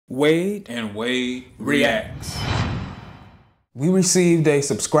Wade and Wade reacts. We received a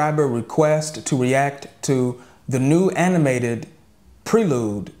subscriber request to react to the new animated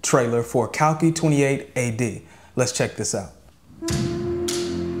prelude trailer for Kalki 28 AD. Let's check this out.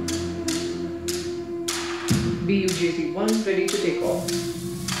 BUJT-1 ready to take off.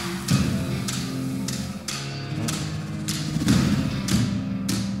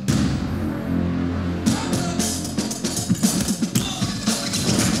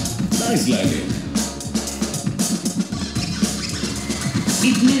 Nice landing.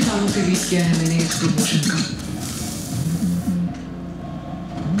 इतने सालों से wait किया है मैंने इस promotion का।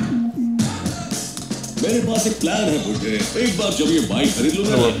 मेरे पास एक प्लान है बुड्ढे। एक बार जब ये बाइक खरीद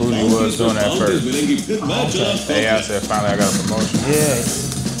लूंगा ना, Bujji was doing that first. मिलेंगी फिर मैं चला। Hey, I said finally I got a promotion. Yeah,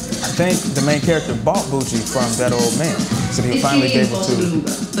 I think the main character bought Bujji from that old man, so he finally be able to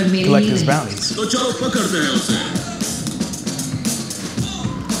collect his bounties. तो चलो पकड़ते हैं उसे।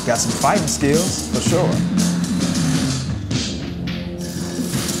 Got some fighting skills, for sure.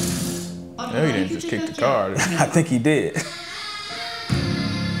 No, he didn't just kick the car. I think he did.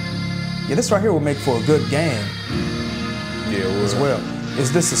 Yeah, this right here will make for a good game Yeah, it as was. well.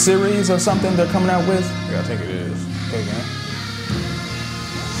 Is this a series or something they're coming out with? Yeah, I think it is. Okay, man.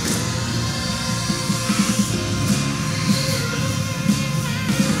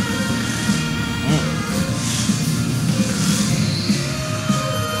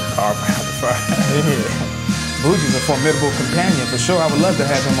 Car out the fire. Yeah. Bujji's a formidable companion for sure. I would love to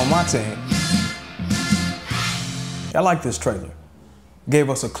have him on my team. I like this trailer. Gave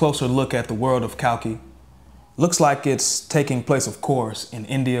us a closer look at the world of Kalki. Looks like it's taking place, of course, in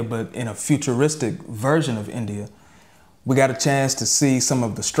India, but in a futuristic version of India. We got a chance to see some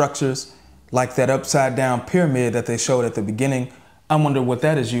of the structures, like that upside down pyramid that they showed at the beginning. I wonder what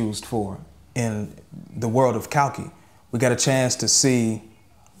that is used for in the world of Kalki. We got a chance to see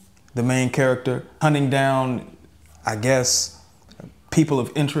the main character hunting down, I guess, people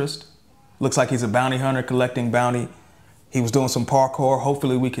of interest. Looks like he's a bounty hunter collecting bounty. He was doing some parkour.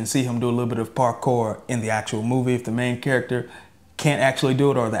 Hopefully we can see him do a little bit of parkour in the actual movie. If the main character can't actually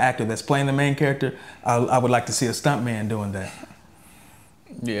do it, or the actor that's playing the main character, I would like to see a stuntman doing that.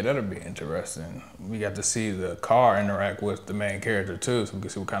 Yeah, that'll be interesting. We got to see the car interact with the main character too, so we can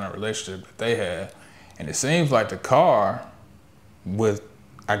see what kind of relationship that they have. And it seems like the car with,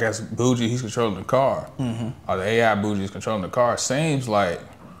 I guess, Bujji, he's controlling the car, or the AI Bujji is controlling the car. Seems like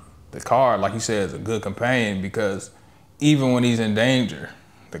the car, like you said, is a good companion, because even when he's in danger,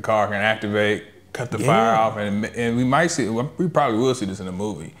 the car can activate, cut the fire off, and we might see, we probably will see this in the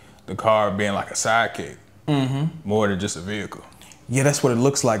movie, the car being like a sidekick, more than just a vehicle. Yeah, that's what it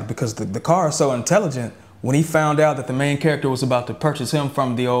looks like, because the car is so intelligent. When he found out that the main character was about to purchase him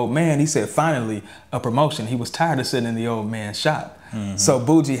from the old man, he said, finally, a promotion. He was tired of sitting in the old man's shop. So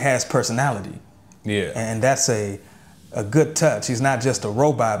Bujji has personality. Yeah. And that's a good touch. He's not just a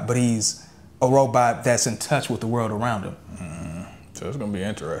robot, but he's a robot that's in touch with the world around him. So it's gonna be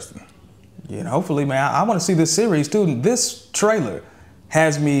interesting. Yeah, and hopefully, man, I want to see this series too. This trailer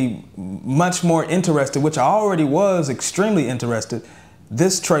has me much more interested, which I already was extremely interested.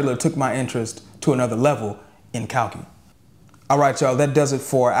 This trailer took my interest to another level in Kalki. All right, y'all, that does it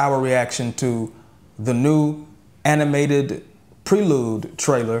for our reaction to the new animated prelude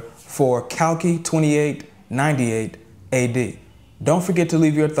trailer for Kalki 2898 AD. Don't forget to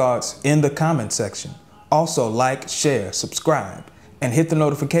leave your thoughts in the comment section. Also, like, share, subscribe, and hit the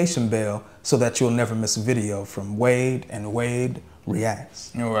notification bell so that you'll never miss a video from Wade and Wade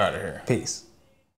Reacts. And we're out of here. Peace.